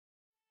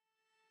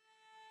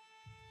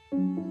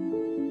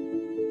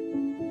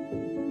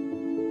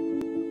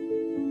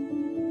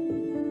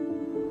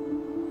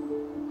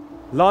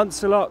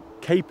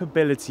Lancelot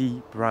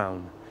Capability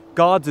Brown,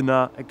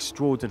 gardener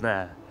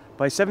extraordinaire.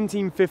 By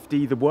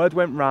 1750, the word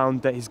went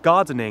round that his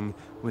gardening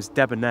was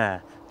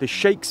debonair, the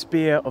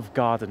Shakespeare of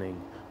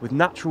gardening, with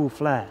natural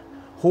flair,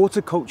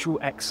 horticultural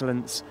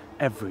excellence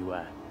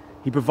everywhere.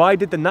 He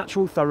provided the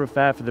natural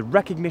thoroughfare for the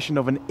recognition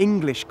of an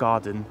English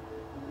garden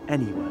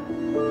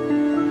anywhere.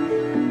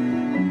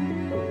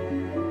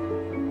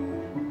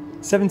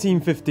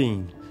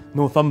 1715,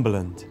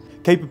 Northumberland.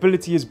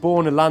 Capability is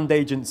born a land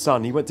agent's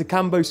son. He went to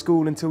Cambo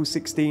School until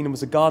 16 and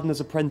was a gardener's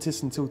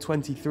apprentice until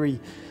 23.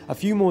 A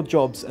few more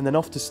jobs and then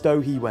off to Stowe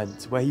he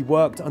went, where he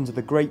worked under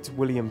the great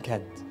William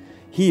Kent.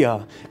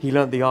 Here, he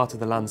learnt the art of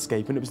the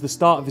landscape, and it was the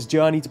start of his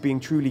journey to being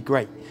truly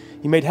great.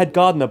 He made head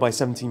gardener by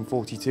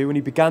 1742, and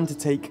he began to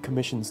take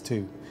commissions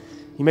too.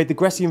 He made the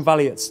Grecian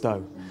Valley at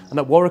Stowe, and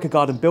at Warwick a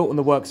garden built on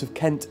the works of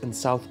Kent and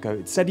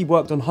Southcote. It's said he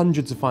worked on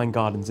hundreds of fine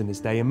gardens in his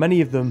day, and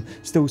many of them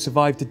still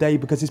survive today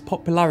because his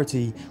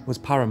popularity was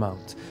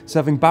paramount,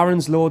 serving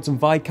barons, lords and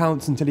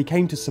viscounts until he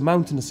came to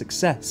surmount a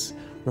success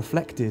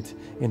reflected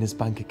in his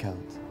bank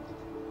account.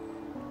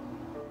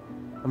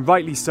 And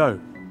rightly so.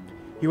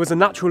 He was a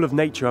natural of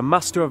nature, a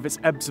master of its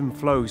ebbs and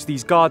flows.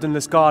 These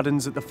gardenless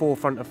gardens at the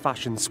forefront of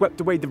fashion swept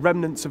away the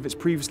remnants of its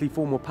previously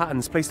formal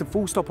patterns, placed a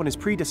full stop on his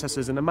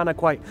predecessors in a manner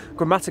quite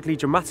grammatically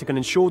dramatic, and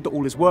ensured that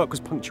all his work was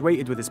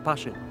punctuated with his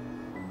passion.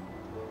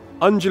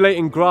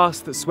 Undulating grass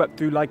that swept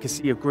through like a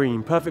sea of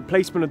green, perfect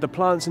placement of the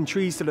plants and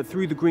trees so that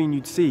through the green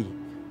you'd see.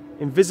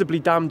 Invisibly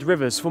dammed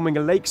rivers forming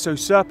a lake so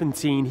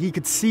serpentine he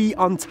could see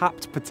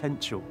untapped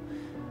potential.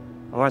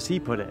 Or as he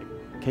put it,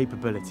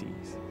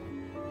 capabilities.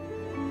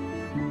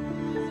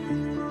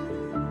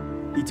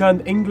 He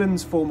turned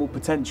England's formal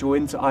potential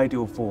into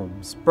ideal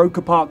forms, broke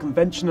apart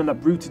convention and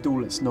uprooted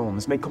all its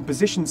norms, made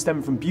composition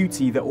stem from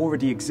beauty that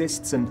already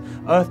exists and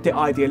earthed it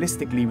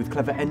idealistically with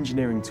clever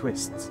engineering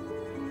twists.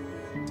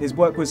 His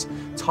work was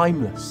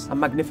timeless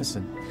and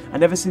magnificent,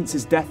 and ever since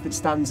his death it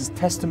stands as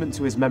testament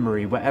to his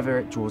memory wherever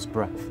it draws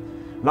breath.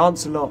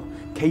 Lancelot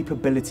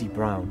Capability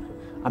Brown,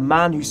 a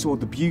man who saw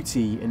the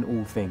beauty in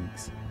all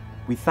things.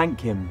 We thank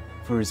him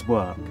for his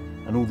work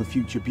and all the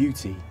future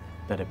beauty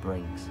that it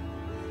brings.